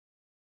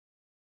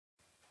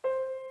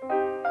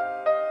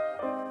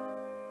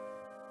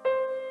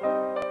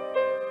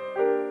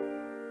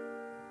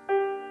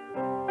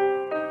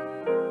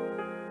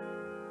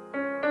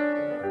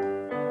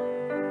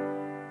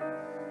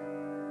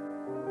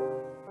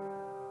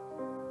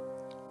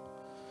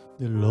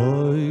de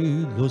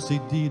Leute, los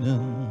ich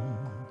dienen,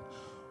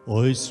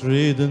 euch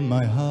reden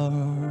mein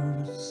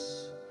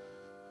Herz.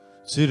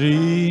 Sie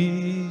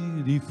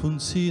redig von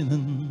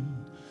Sinnen,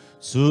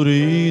 so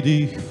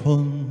redig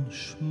von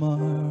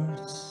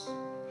Schmerz.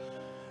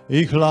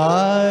 Ich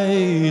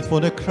leid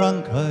von der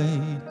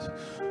Krankheit,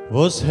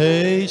 was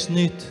heißt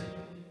nicht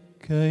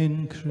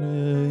kein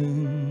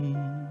Kränk.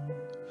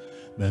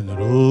 Men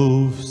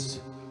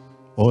rufst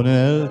ohne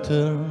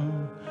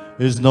Eltern,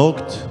 es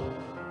knockt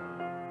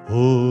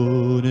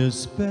ohne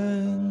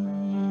Ben.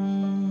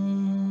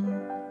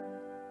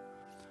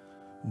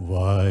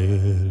 Weil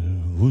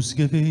us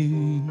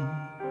gewinn,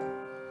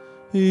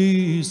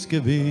 ist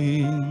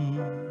gewinn,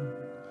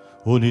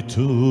 und ich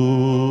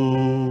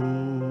tu.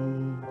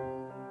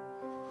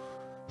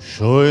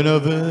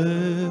 Schöner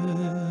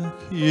Weg,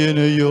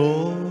 jene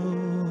Jahr,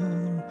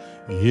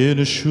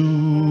 jene Schuh.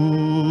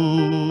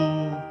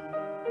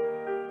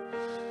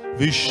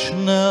 Wie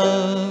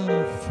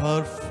schnell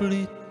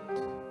verfliegt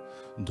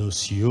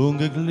das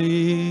junge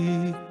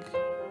Glück,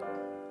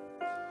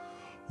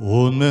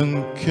 und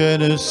man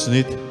kann es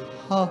nicht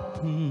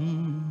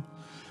haben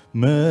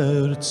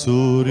mehr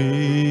zurück,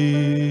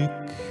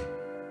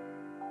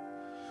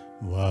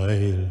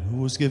 weil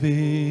was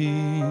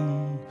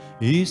gewinn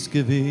ist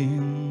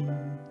gewinn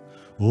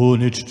und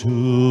nicht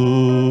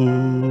du.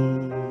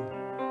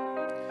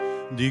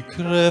 Die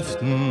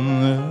Kräfte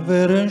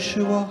werden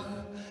schwach,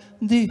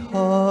 die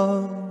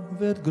Haar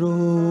wird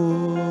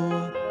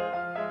groß.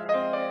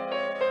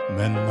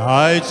 Man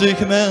neigt sich,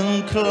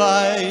 man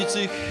kleidet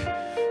sich,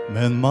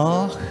 man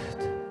macht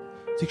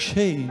sich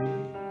schön.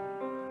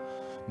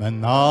 Man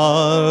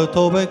narrt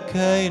aber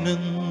keinen,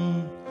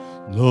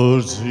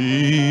 nur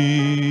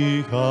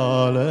sich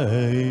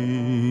allein.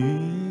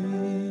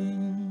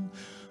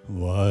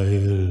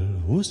 Weil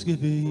was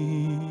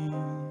gewinn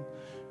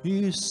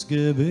ist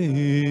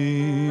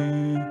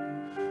gewinn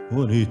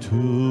und ich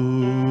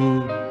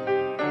tu.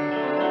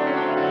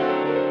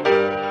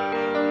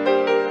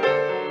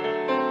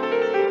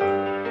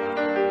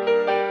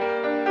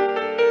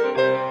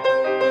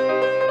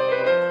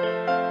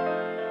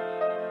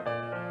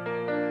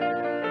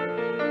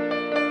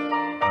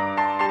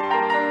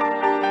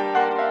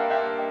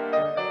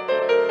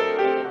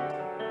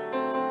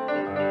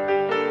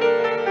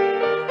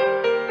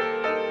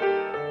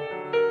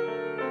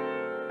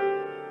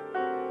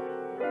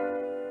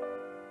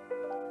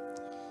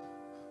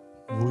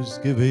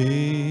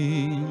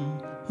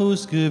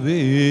 Us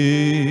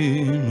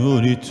gewinn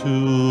und ich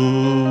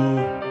tu.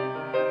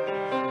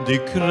 Die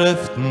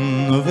Kräfte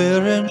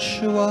werden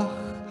schwach,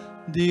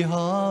 die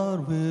Haar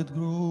wird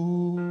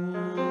groß.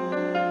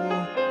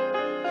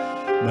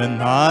 Man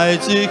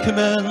neigt sich,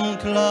 man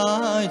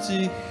kleidet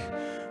sich,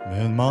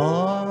 man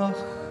macht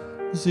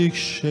sich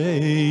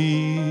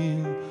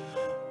schön.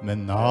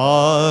 Man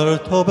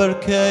narrt aber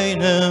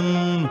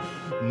keinem,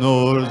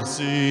 nur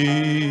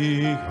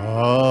sich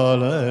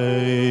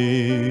allein.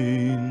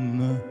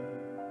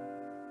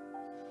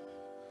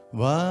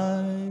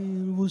 Weil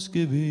was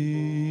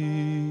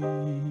gewinn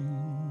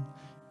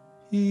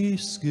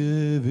ist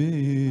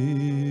gewinn.